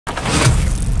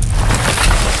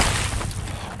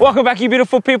Welcome back, you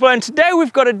beautiful people, and today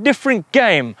we've got a different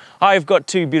game. I've got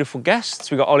two beautiful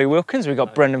guests. We've got Olly Wilkins, we've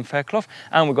got Brendan Fairclough,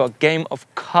 and we've got a game of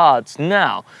cards.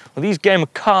 Now, with these game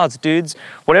of cards, dudes,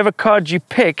 whatever card you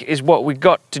pick is what we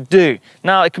got to do.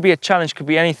 Now, it could be a challenge, could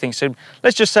be anything. So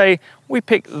let's just say we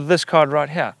pick this card right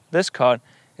here. This card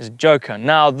is a joker.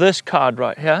 Now, this card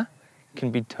right here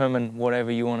can determine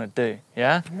whatever you want to do,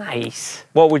 yeah? Nice.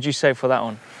 What would you say for that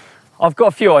one? I've got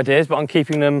a few ideas, but I'm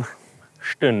keeping them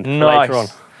stund for later on.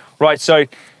 Right, so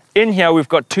in here we've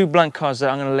got two blank cards that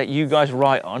I'm going to let you guys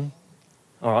write on.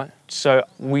 All right. So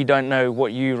we don't know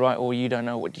what you write or you don't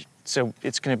know what you... So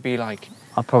it's going to be like...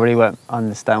 I probably won't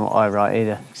understand what I write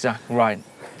either. Exactly, right.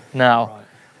 Now,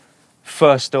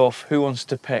 first off, who wants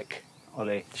to pick?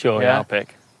 Ollie. Sure, yeah, I'll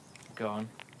pick. Go on.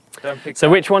 Don't pick So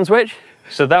that. which one's which?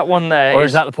 So that one there Or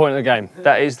is that the point of the game?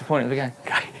 That is the point of the game.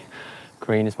 Okay.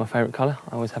 Green is my favourite colour.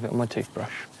 I always have it on my toothbrush.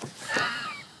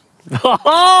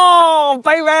 Oh,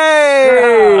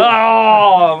 baby!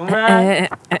 Oh, man!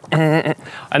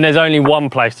 And there's only one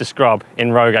place to scrub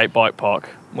in Rogate Bike Park.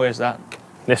 Where's that?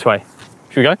 This way.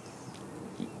 Should we go?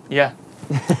 Yeah.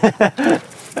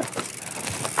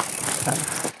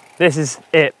 This is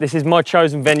it. This is my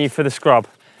chosen venue for the scrub.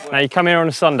 Now, you come here on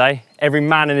a Sunday, every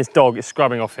man and his dog is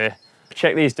scrubbing off here.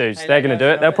 Check these dudes. They're going to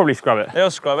do it. They'll probably scrub it. They'll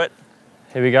scrub it.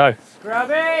 Here we go. Scrub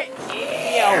it!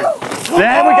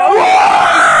 There we go!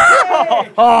 Oh,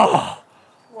 wow.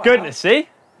 Goodness, see?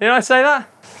 Didn't I say that?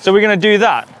 So we're going to do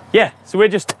that? Yeah, so we're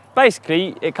just,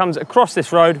 basically, it comes across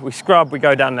this road, we scrub, we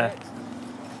go down there.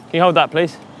 Can you hold that,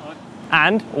 please?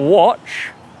 And watch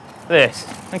this.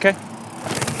 Okay.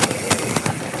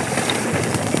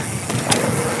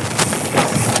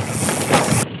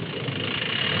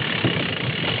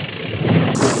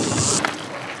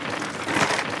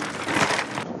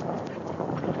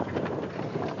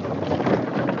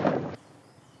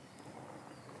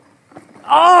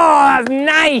 Oh, that's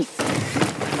nice!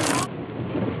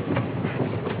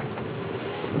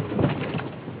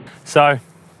 So,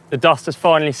 the dust has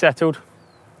finally settled.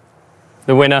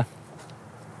 The winner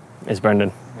is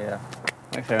Brendan. Yeah.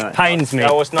 Thanks very much. Pains me.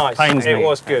 That was nice. Pains me. It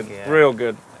was good. Yeah. Real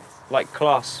good. Like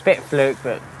class. Bit fluke,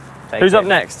 but... Who's up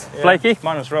next? Yeah. Flakey?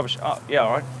 Mine was rubbish. Oh, yeah,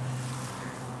 all right.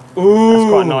 Ooh. That's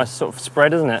quite a nice sort of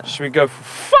spread, isn't it? Should we go for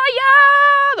fire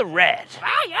the red?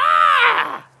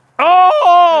 Fire!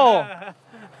 Oh!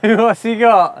 What's he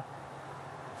got?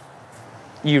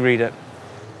 You read it.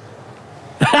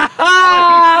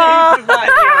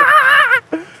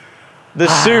 The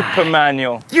super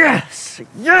manual. Yes!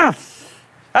 Yes!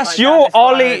 That's Like your that,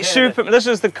 Olly super. This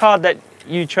is the card that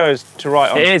you chose to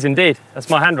write on. It is indeed. That's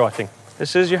my handwriting.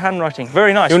 This is your handwriting.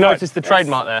 Very nice. You'll Right. notice the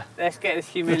trademark there. Let's get this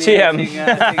humiliating thing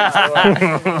out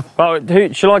of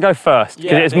Well, shall I go first?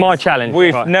 Because Yeah, it's my challenge.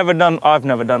 We've Right. never done. I've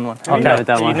never done one. I've never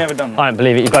done one. You've never done one. I don't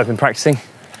believe it. You've both been practicing.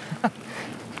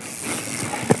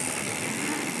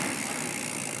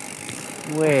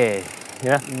 Weird.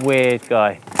 Yeah? Weird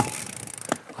guy.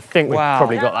 I think we've Wow.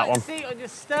 probably got that one. Seat on your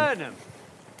sternum.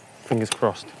 Fingers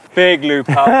crossed. Big loop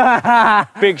up.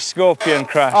 Big scorpion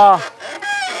crash. Oh,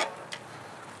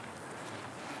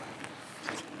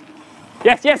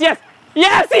 Yes, yes, yes!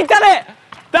 Yes, he done it!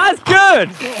 That's good!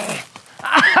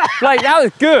 Blake, that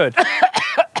was good.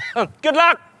 Good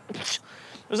luck.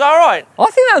 Was that all right? I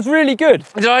think that was really good.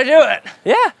 Did I do it?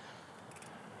 Yeah.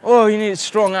 Oh, you need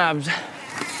strong abs.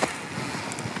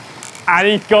 And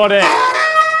he got it.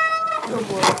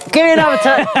 give me another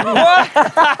turn.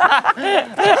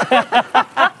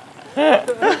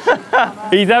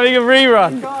 He's having a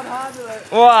rerun.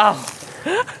 Wow.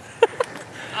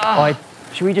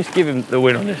 Should we just give him the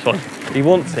win on this one? He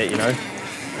wants it, you know.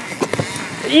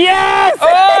 Yes! Oh,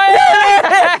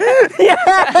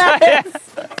 yeah! Yes!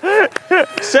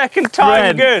 Second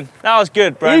time, Bren. good. That was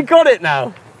good, bro. You got it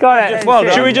now. Got it. Well,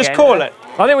 should we just call it?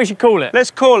 I think we should call it.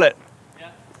 Let's call it.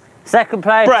 Second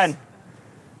place. Bren,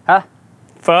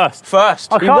 First.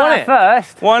 first. I You can't won have it.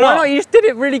 first. Why Why not? not? You just did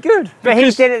it really good. But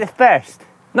he did it the best.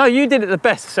 No, you did it the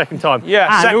best the second time. Yeah,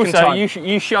 and second also time.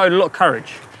 you showed a lot of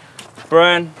courage.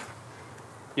 Bren,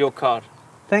 your card.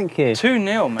 Thank you.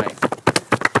 2-0, mate.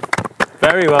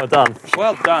 Very well done.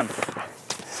 Well done.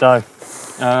 So,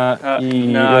 No,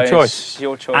 your choice. it's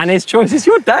your choice. And his choice is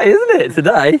your day, isn't it,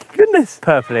 today? Goodness.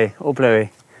 Purpley or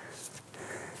bluey.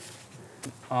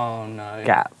 Oh, no.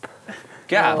 Gap.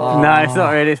 Gap. No, it's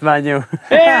not really. It's manual.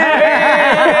 Where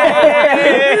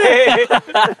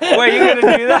are you going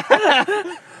to do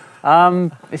that?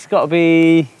 It's got to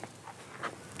be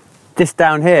this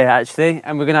down here actually,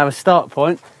 and we're going to have a start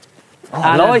point.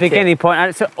 And like a beginning point, and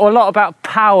it's a lot about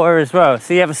power as well.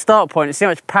 So you have a start point, and see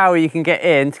how much power you can get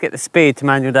in to get the speed to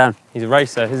manual down. He's a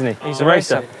racer, isn't he? He's a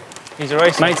racer. He's a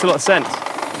racer. Makes a lot of sense.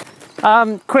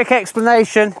 Quick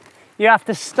explanation. You have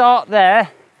to start there,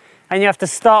 and you have to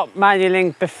start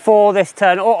manualing before this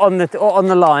turn, or on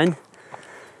the line.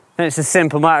 And it's a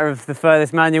simple matter of the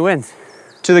furthest manual wins.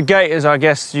 To the gate is, I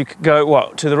guess, you could go,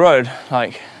 what, to the road?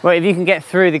 Like. Well, if you can get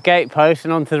through the gate post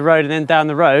and onto the road and then down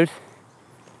the road,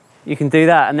 you can do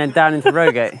that and then down into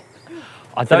Rogate.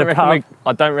 I don't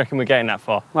reckon we're getting that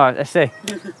far. Right, let's see.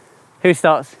 Who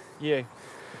starts? You.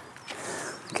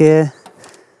 Gear.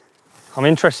 I'm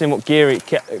interested in what gear,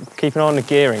 keep an eye on the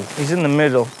gearing. He's in the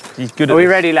middle. He's good at Are we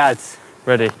this. ready, lads?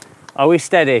 Ready. Are we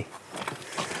steady?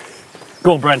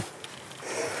 Go on, Bren.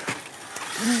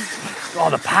 Oh,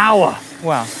 the power.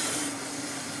 Wow.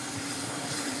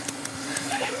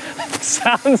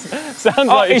 sounds Oh,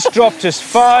 like he's dropped his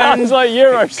phone. sounds like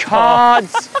Eurostar.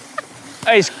 Cards.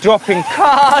 He's dropping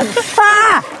cards.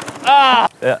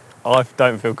 Yeah, I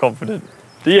don't feel confident.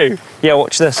 Do you? Yeah,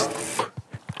 watch this.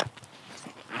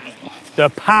 The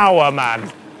power,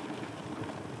 man.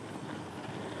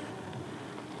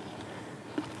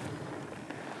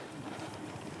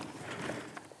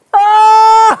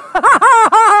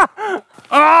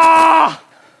 Ah!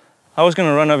 I was going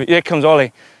to run over. Here comes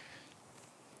Ollie.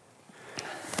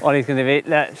 Ollie's going to be,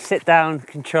 look, sit down,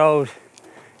 controlled,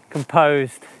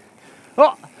 composed.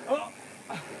 Oh!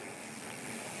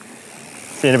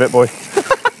 See you in a bit, boy.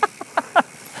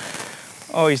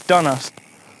 Oh, he's done us.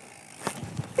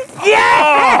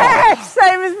 Yeah! Oh!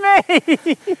 Same as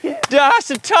me!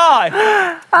 That's a tie.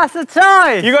 That's a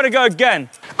tie! You got to go again.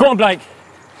 Go on, Blake.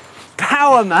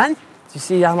 Power, man. Do you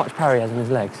see how much power he has in his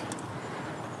legs?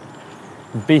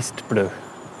 Beast, bro.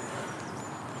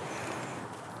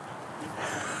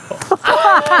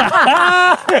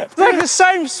 It's like the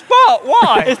same spot.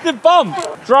 Why? It's the bump.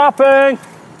 Dropping.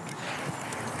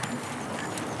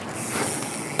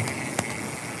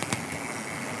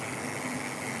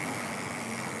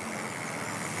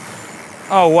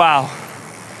 Oh, wow.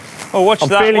 Oh, watch I'm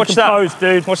that. feeling Watch composed,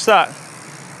 that. dude. What's that?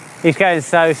 He's going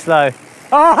so slow.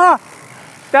 Oh!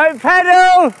 Don't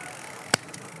pedal!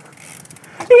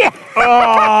 Yeah.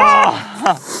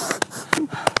 Oh.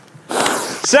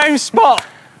 Same spot.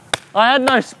 I had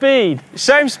no speed.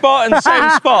 Same spot and same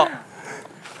spot.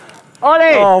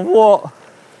 Ollie! Oh, what?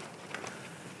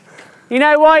 You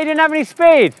know why you didn't have any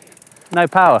speed? No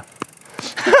power.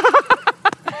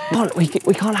 No, we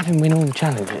can't have him win all the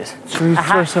challenges. Should we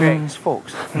throw some in his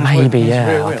forks? Maybe,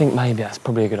 yeah. I think maybe that's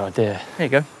probably a good idea. There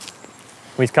you go.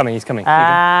 Oh, he's coming, he's coming.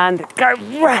 And go.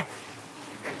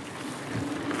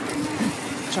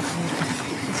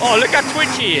 Oh, look how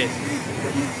twitchy he is.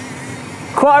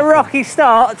 Quite a rocky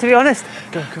start, to be honest.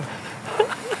 Go, go.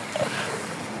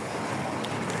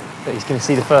 But he's going to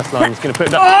see the first line, he's going to put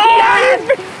it up.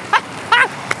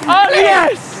 Oh,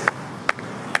 yes!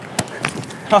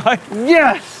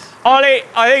 Yes! Ollie,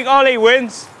 I think Ollie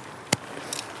wins.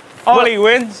 Ollie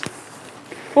wins.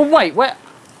 Well, wait, where?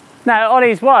 No,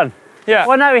 Ollie's won. Yeah.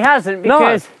 Well, no, he hasn't,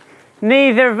 because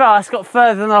neither of us got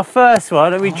further than our first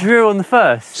one, and we drew on the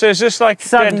first. So it's just like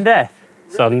Sudden death.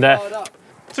 Sudden death.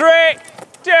 3,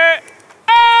 2,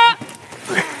 ah!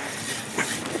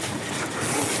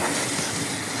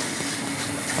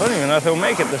 I don't even know if he'll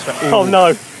make it this round. Oh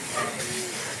no.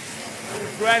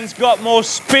 Bren's got more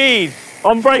speed.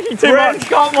 I'm braking too Bren's much.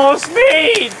 got more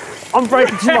speed. I'm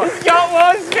braking too much. Bren's got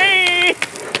more speed.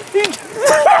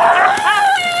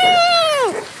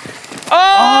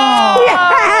 Oh!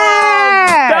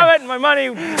 Yeah! Damn it, my money.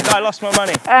 I lost my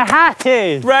money. A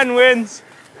hattie. Bren wins.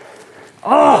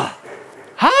 Oh!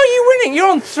 How are you winning? You're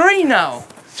on 3 now.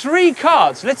 3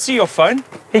 cards. Let's see your phone.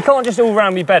 He can't just all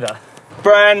round be better.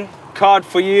 Bren, card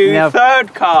for you. Yeah.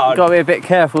 3rd card. Got to be a bit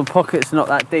careful. The pocket's not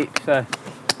that deep, so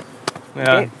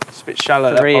Yeah, it's a bit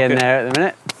shallow. 3 that in pocket. there at the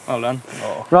minute. Well done.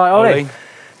 Oh. Right, Ollie.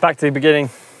 Back to the beginning.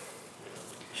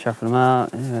 Shuffle them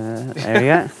out. There we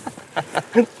go.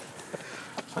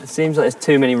 It seems like there's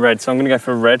too many reds, so I'm going to go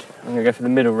for a red. I'm going to go for the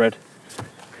middle red.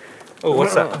 Oh,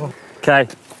 what's that? Okay.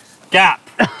 Gap.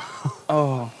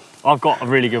 Oh. I've got a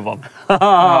really good one. Oh,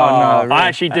 no. Really. I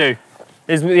actually do.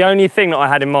 It's the only thing that I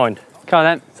had in mind. Come on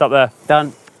then. It's up there.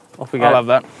 Done. Off we go. I love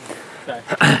that.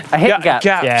 A hit gap.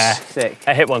 Gaps. Yeah. Sick.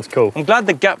 A hit one's cool. I'm glad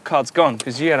the gap card's gone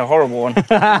because you had a horrible one.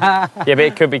 Yeah, but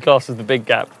it could be classed as the big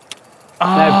gap.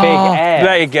 No big air.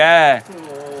 There you go.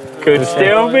 Could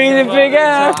still be the big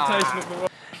air.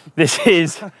 This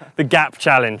is the gap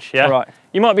challenge, yeah? Right.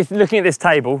 You might be looking at this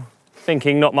table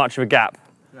thinking not much of a gap.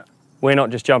 Yeah. We're not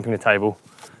just jumping the table.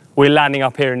 We're landing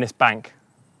up here in this bank.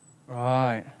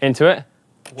 Right. Into it?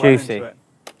 Juicy.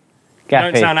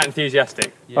 Gappy. Don't sound that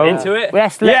enthusiastic. Oh, into it?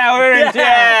 Yeah, we're into it.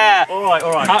 Yeah. All right,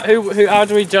 all right. How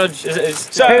do we judge?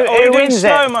 So, Who are we doing wins it?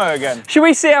 slow-mo again? Should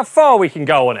we see how far we can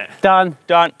go on it? Done.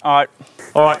 Done. All right.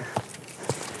 All right.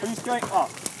 Who's going up?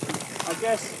 I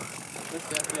guess.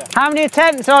 Yeah. How many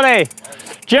attempts, Ollie?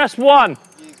 Just one.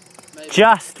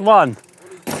 Just one.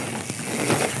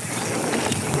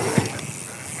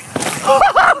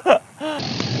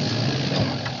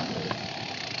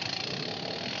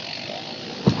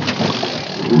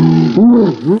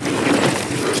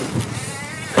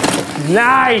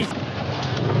 Nice.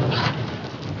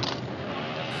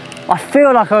 I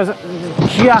feel like I was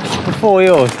just before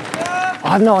yours. I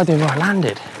have no idea where I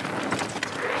landed.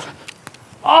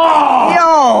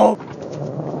 Yo!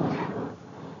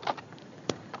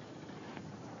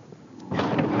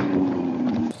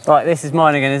 Right, this is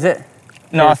mine again, is it?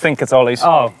 No, I think it's Ollie's.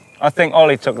 Oh. I think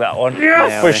Ollie took that one.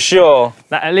 Yes! For sure.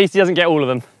 At least he doesn't get all of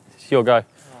them. It's your go.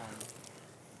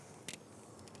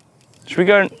 Should we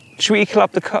go? Should we equal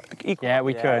up the cut? Yeah,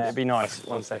 we could. It'd be nice.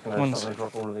 1 second. One I'll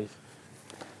drop all of these.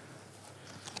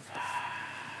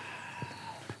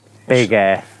 Big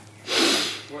air.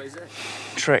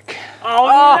 Trick.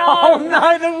 Oh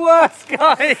no, the worst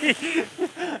guy!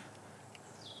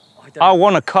 I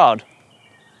want a card.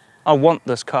 I want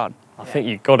this card. I think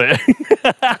you got it.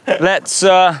 Let's.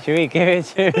 Should we give it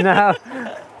to him now?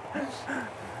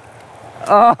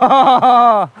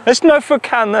 Oh! Let's no for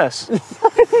can this.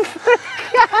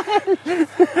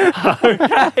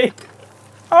 Okay.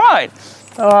 All right.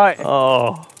 All right.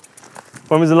 Oh.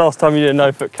 When was the last time you did a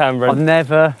no-foot cam, I've Brent?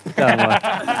 never done one.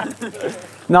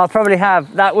 No, I probably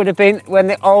have. That would have been when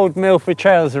the old Milford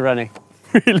Trails were running.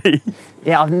 Really?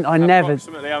 Yeah, I never.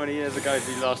 Approximately how many years ago did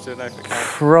you last do a no-foot cam?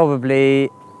 Probably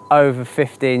over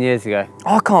 15 years ago.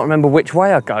 I can't remember which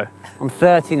way I go. I'm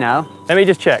 30 now. Let me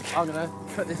just check. I'm gonna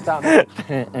put this down.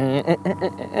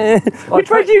 Which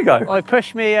way do you go? Oh,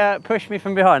 push me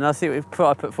from behind. I'll see what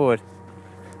I put forward.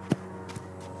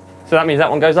 So that means that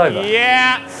one goes over?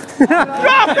 Yeah.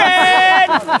 Drop it.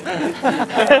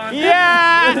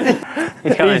 Yeah.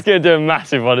 He's going to do a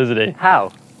massive one, isn't he?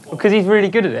 How? Because he's really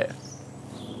good at it.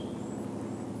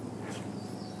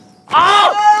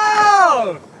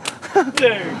 Oh!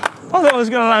 Dude. I thought I was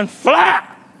going to land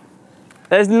flat.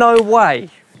 There's no way.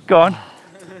 Go on.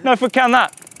 No for can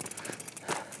that.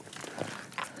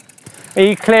 Are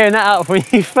you clearing that out when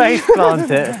you face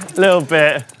plant it? A little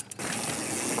bit.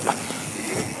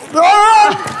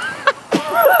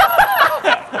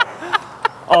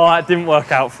 Oh, that didn't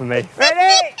work out for me.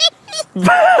 Ready?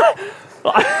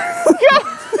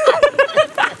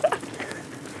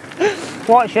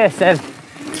 Watch this then.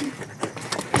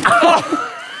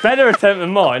 Better attempt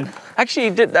than mine. Actually,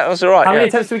 you did. That was all right. How many yeah.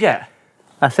 attempts do we get?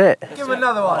 That's it. Give him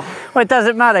another one. Well, it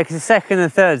doesn't matter because second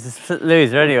and third's a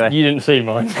loser anyway. You didn't see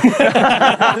mine.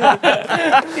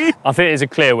 I think it's a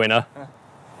clear winner.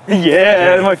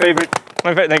 Yeah, my favourite.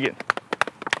 My favourite. Thank you.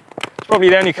 It's probably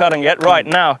the only card I can get right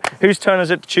now. Whose turn is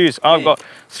it to choose? I've got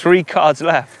 3 cards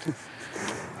left.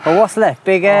 Well, what's left?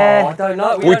 Big air. I don't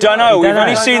know. We don't know. We've don't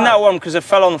only know. seen that one because it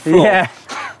fell on the floor. Yeah.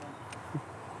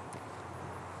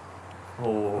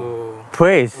 Oh.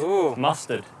 Please. Ooh.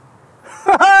 Mustard.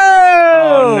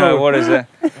 Oh no! What is it?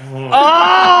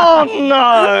 Oh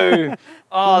no!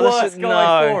 Oh, this Worst is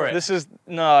guy no. for it. This is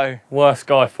no. Worst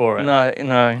guy for it. No,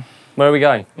 no. Where are we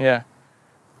going? Yeah,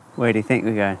 Where do you think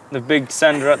we're going? the big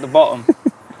sender at the bottom.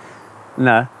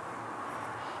 No.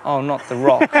 Oh, not the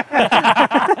rock.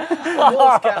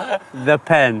 The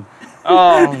pen.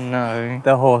 Oh no.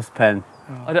 The horse pen.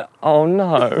 Oh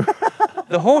no.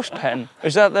 The horse pen.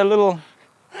 Is that the little?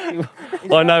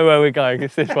 I know where we're going.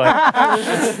 It's this way.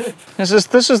 This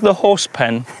is the horse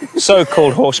pen,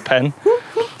 so-called horse pen.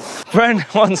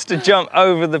 Brent wants to jump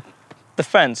over the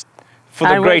fence for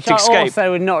the great I escape.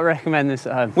 also would not recommend this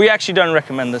at home We actually don't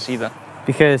recommend this either.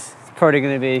 because it's probably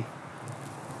going to be.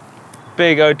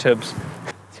 Big O-tubs.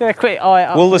 It's going to quick eye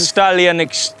up. Will the stallion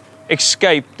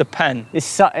escape the pen? It's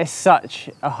such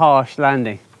a harsh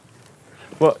landing.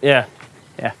 Well, yeah.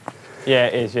 Yeah. Yeah,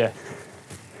 it is, yeah.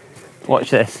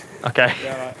 Watch this. Okay.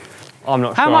 Yeah, right. I'm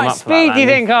not sure How I'm much up for that speed do you landing.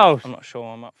 think, Cole? I'm not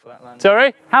sure I'm up for that landing.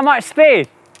 Sorry? How much speed?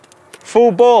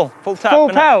 Full ball, full tap. Full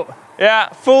innit? pelt. Yeah,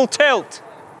 full tilt.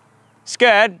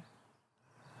 Scared,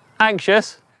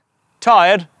 Anxious?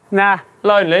 tired, Nah.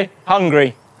 Lonely?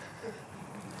 hungry.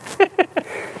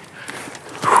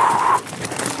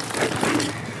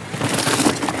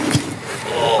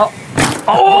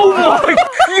 Oh my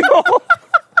god!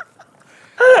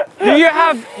 Do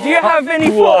you have any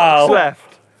Wow. forks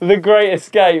left? The Great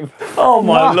Escape. Oh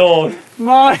my lord.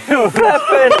 Miles.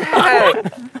 Hey,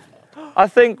 I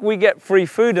think we get free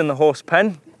food in the horse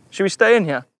pen. Should we stay in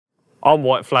here? I'm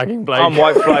white flagging, Blake. I'm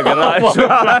white flagging that as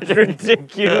well. That's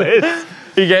ridiculous.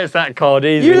 He gets that card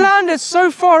easy. You landed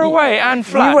so far away and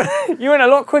flat. You went a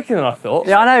lot quicker than I thought.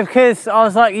 Yeah, I know, because I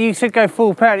was like, you should go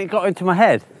full pair and it got into my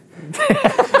head.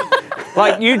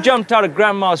 Like you jumped out of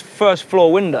Grandma's first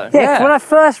floor window. Yeah, 'cause when I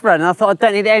first ran, I thought I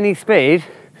don't need any speed.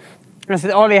 And I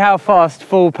said, Ollie, how fast?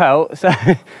 Full pelt. So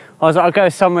I was like, I'll go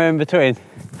somewhere in between.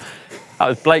 That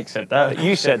was Blake said that.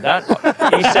 You said that.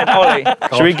 He said, Ollie,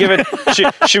 should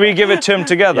we give it to him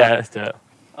together? Yeah, let's do it.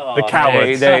 The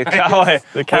cowards. The cowards.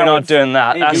 We're not doing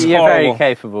that. That's You're horrible.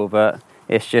 very capable, but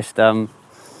it's just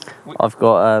I've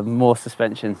got more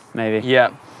suspension, maybe.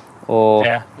 Yeah. Or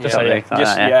Yeah, just something say like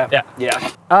Just, that, yeah.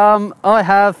 I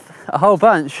have a whole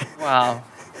bunch. Wow.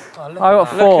 I got Look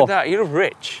four. at that. You're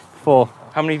rich. 4.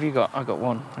 How many have you got? I got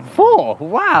one. 4?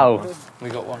 Wow. We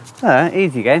got one.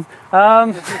 Easy game.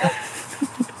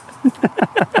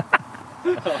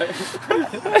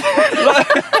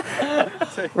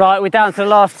 Right, we're down to the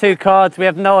last 2 cards. We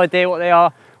have no idea what they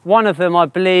are. One of them, I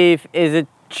believe, is a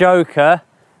joker,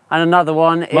 and another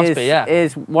one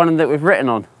is one that we've written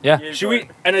on. Yeah. Should we?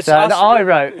 And it's So us. that I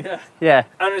wrote. Yeah.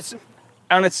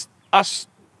 And it's us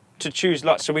to choose.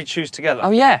 Like, so we choose together.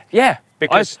 Oh yeah, yeah.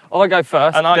 Because I go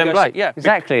first, and I then go. Blake. Yeah.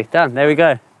 Exactly. Done. There we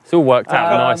go. It's all worked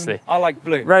out nicely. I like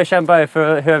blue. Rochambeau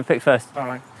for whoever picks first. All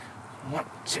right. 1,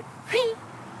 2, 3.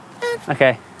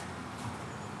 Okay.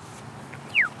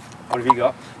 What have you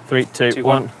got? 3, 2, 2,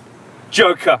 1.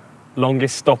 Joker.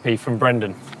 Longest stoppie from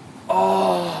Brendan.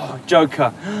 Oh,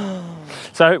 Joker.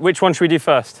 So which one should we do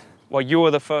first? Well, you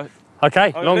were the first.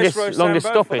 Okay, Oh, longest let's roast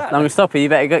stoppie. that. Longest stoppie. You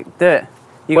better go do it.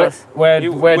 You Where,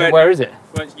 got. where is it?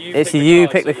 It's you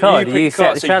pick the card. You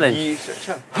set the challenge.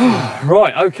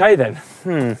 Right, okay then.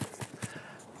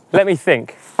 Let me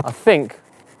think. I think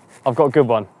I've got a good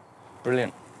one.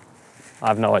 Brilliant. I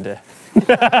have no idea.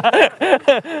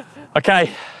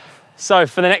 Okay, so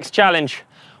for the next challenge,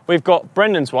 we've got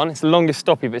Brendan's one. It's the longest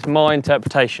stoppie, but it's my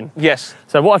interpretation. Yes.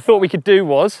 So what I thought we could do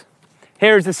was,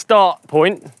 here is the start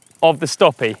point of the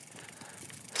stoppie.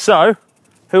 So,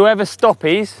 whoever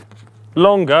stoppies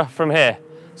longer from here.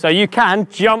 So you can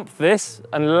jump this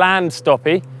and land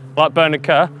stoppie, like Bernard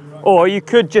Kerr, or you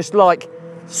could just like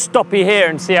stoppie here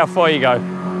and see how far you go.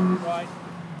 Right.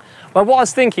 But what I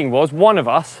was thinking was one of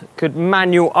us could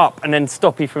manual up and then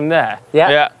stoppie from there. Yeah.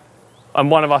 Yeah. And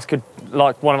one of us could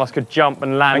jump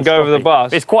and land And go over the stoppie.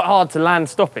 bars. It's quite hard to land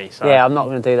stoppie. So. Yeah, I'm not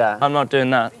going to do that. I'm not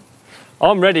doing that.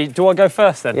 I'm ready. Do I go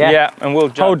first then? Yeah. Yeah, and we'll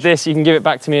judge. Hold this, you can give it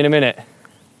back to me in a minute.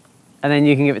 And then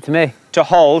you can give it to me. To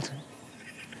hold.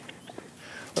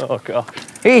 Oh God.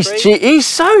 He's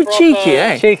so cheeky,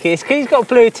 eh? Cheeky. It's 'cause he's got a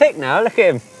blue tick now. Look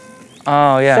at him.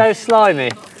 Oh, yeah. So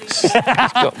slimy. He's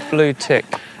got blue tick.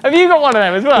 Have you got one of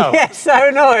them as well? Yeah, so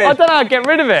annoying. I don't know how to get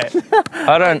rid of it.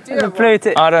 I don't. The blue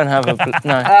tick. I don't have a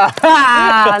no.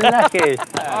 Ah, lucky.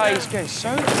 Oh, he's going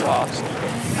so fast.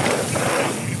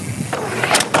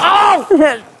 Oh!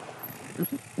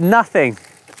 Nothing.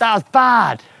 That was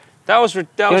bad. That was. You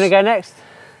want to go next?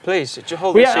 Please, just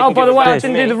hold this. Oh, by the way, I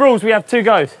didn't do the rules. We have 2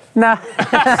 goes. No.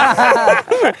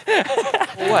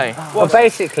 way. Well,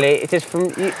 basically, it is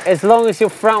from as long as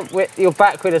your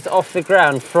back wheel is off the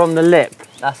ground from the lip.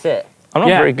 That's it. I'm not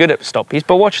very good at stoppies,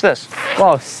 but watch this.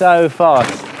 Wow, so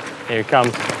fast. Here it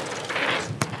comes.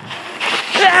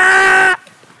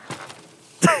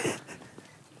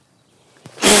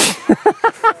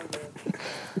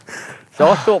 So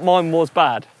I thought mine was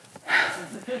bad.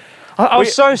 I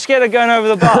was so scared of going over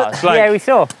the bars. Yeah, we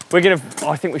saw.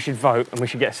 I think we should vote and we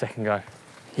should get a second go.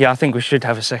 Yeah, I think we should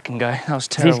have a second go. That was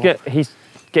terrible. He's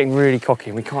getting really cocky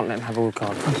and we can't let him have all the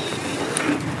cards.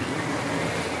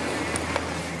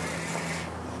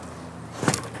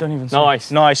 Don't even.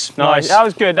 Nice. Nice. That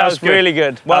was good. That was good. really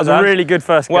good. Well done. That was a really good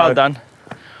first go. Well done.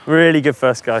 Really good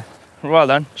first go. Well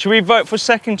done. Should we vote for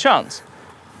second chance?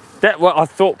 Well, I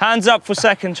thought. Hands up for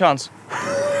second chance.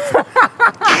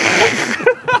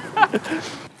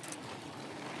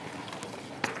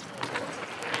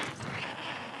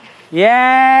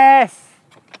 Yes!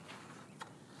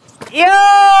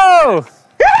 Yo!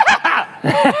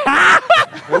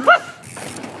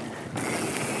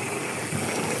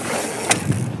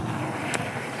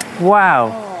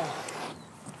 Wow.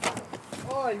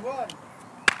 Oh, he won.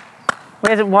 We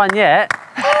hasn't won yet.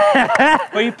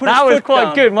 Well, you put That his was foot quite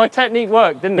down. good. My technique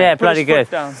worked, didn't it? Yeah, Put bloody his good.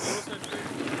 foot down.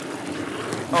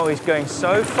 Oh, he's going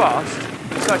so fast.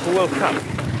 It's like a World Cup.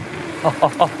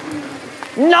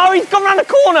 No, he's gone round the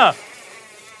corner.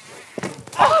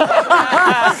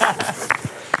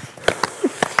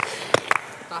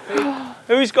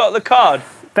 Who's got the card?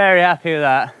 Very happy with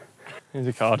that. Here's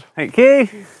a card. Thank you.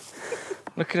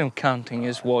 Look at him counting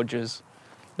his wadgers.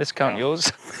 Let's count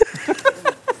yours.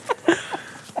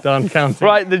 Done counting.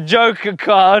 Right, the Joker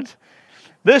card.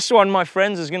 This one, my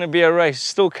friends, is going to be a race.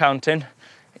 Still counting.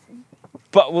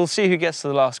 But we'll see who gets to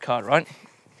the last card, right?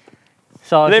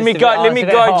 So let me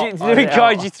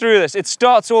guide you through this. It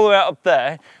starts all the way up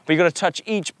there, but you've got to touch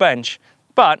each bench.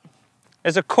 But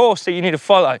there's a course that you need to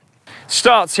follow.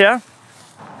 Starts here,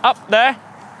 up there,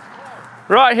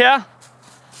 right here,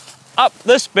 up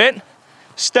this bit,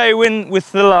 stay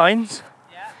with the lines,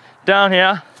 down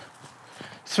here,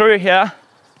 through here,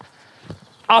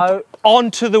 up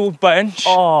onto the bench,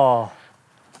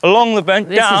 along the bench,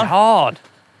 this down, is hard.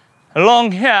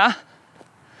 Along here,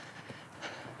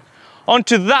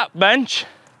 onto that bench,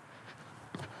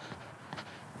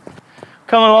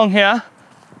 come along here,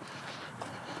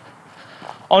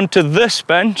 onto this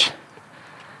bench,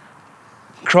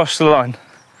 cross the line.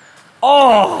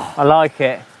 Oh, I like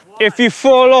it. If you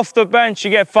fall off the bench,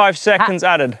 you get 5 seconds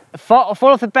added. Fall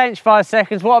off the bench 5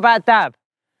 seconds. What about dab?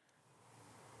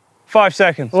 5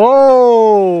 seconds.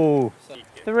 Oh!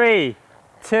 3,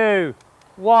 2,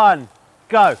 1,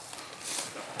 go.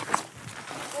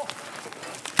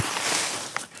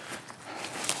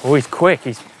 Oh, he's quick.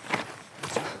 He's.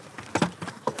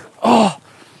 Oh,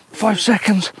 5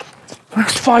 seconds.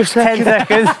 That's 5 seconds. 10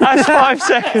 seconds. That's 5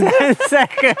 seconds. 10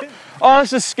 seconds. Oh,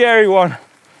 that's a scary one.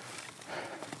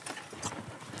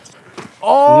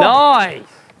 Oh! Nice.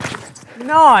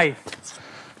 Nice.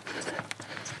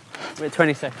 We're at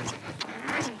 20 seconds.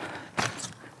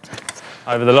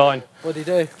 Over the line. What do you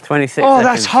do? 26 Oh, seconds.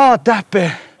 that's hard, that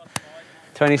bit.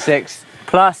 26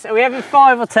 plus. Are we having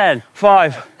 5 or 10?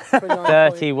 5.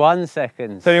 31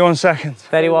 seconds. 31 seconds.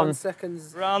 31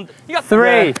 seconds. Round. You got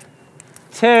 3,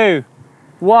 2,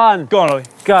 1. Go on, Ollie.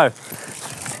 Go.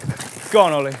 Go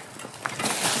on, Ollie.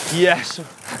 Yes.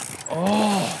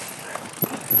 Oh.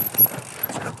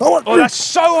 Oh, that's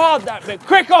so hard, that bit.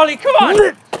 Quick, Ollie, come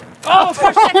on. Oh,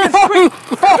 5 seconds, quick.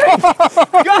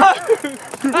 Go.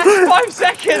 That's 5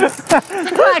 seconds.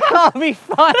 That can't be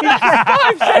 5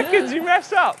 seconds. 5 seconds, you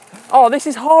mess up. Oh, this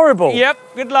is horrible. Yep,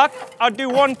 good luck. I'll do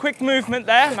one quick movement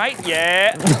there, mate.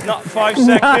 Yeah, not 5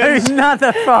 seconds. No,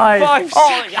 another 5. 5 Oh,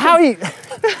 seconds. how are you?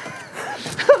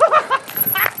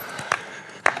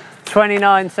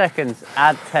 29 seconds.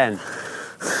 Add 10.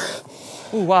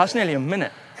 Oh, wow, that's nearly a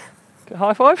minute.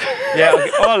 High five? Yeah,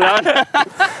 hold on.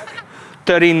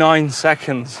 39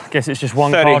 seconds. Guess it's just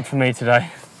one 30. card for me today.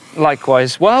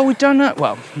 Likewise. Well, we've done that.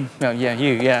 Well, yeah,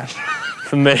 you, yeah.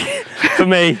 For me. For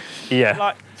me, yeah.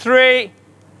 Like 3,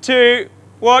 2,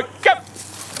 1, go.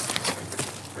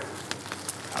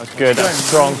 That was good, that's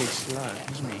strong. Really slow,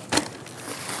 isn't he?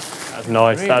 That's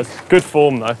nice, Really? that's good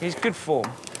form though. He's good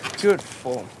form. Good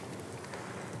form.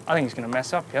 I think he's going to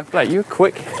mess up, yeah? Blake, you were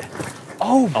quick.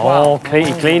 Oh, wow. Oh,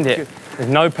 he cleaned it. Good. There's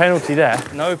no penalty there.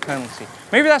 No penalty.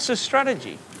 Maybe that's a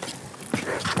strategy.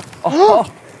 Oh,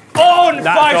 and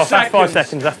 5 seconds. That's 5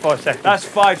 seconds, that's 5 seconds. That's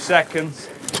 5 seconds.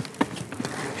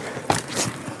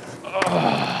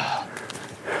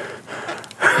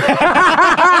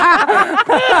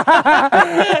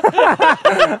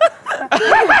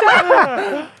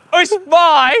 I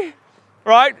spy,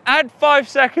 right? Add 5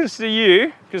 seconds to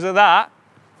you because of that.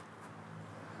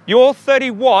 You're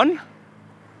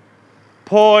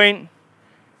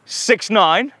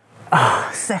 31.69.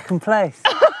 Second place.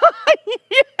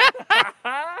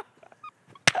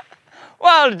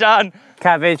 Well done.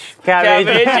 Cabbage.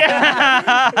 Cabbage.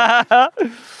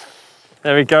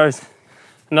 There he goes.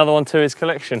 Another one to his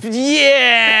collection.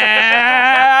 Yeah!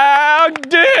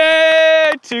 Do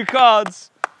it! 2 cards.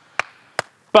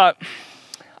 But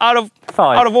out of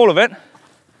 5. all of it,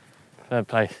 Third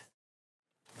place.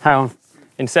 Hang on.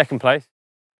 In second place.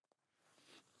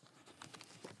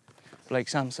 Blake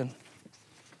Samson.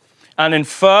 And in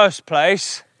first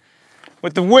place,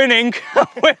 with the winning,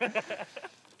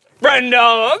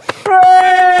 Brenda.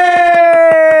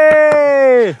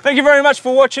 Thank you very much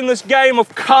for watching this game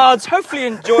of cards. Hopefully you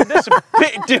enjoyed this. A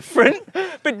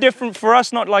bit different for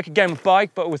us, not like a game of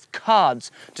bike, but with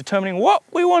cards, determining what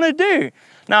we want to do.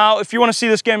 Now, if you want to see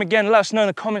this game again, let us know in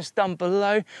the comments down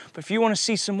below. But if you want to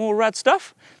see some more rad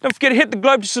stuff, don't forget to hit the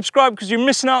globe to subscribe because you're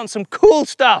missing out on some cool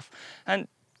stuff. And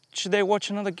should they watch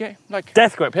another game? Like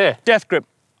Deathgrip here. Deathgrip,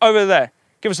 over there.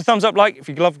 Give us a thumbs up, like, if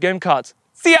you love game cards.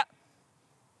 See ya!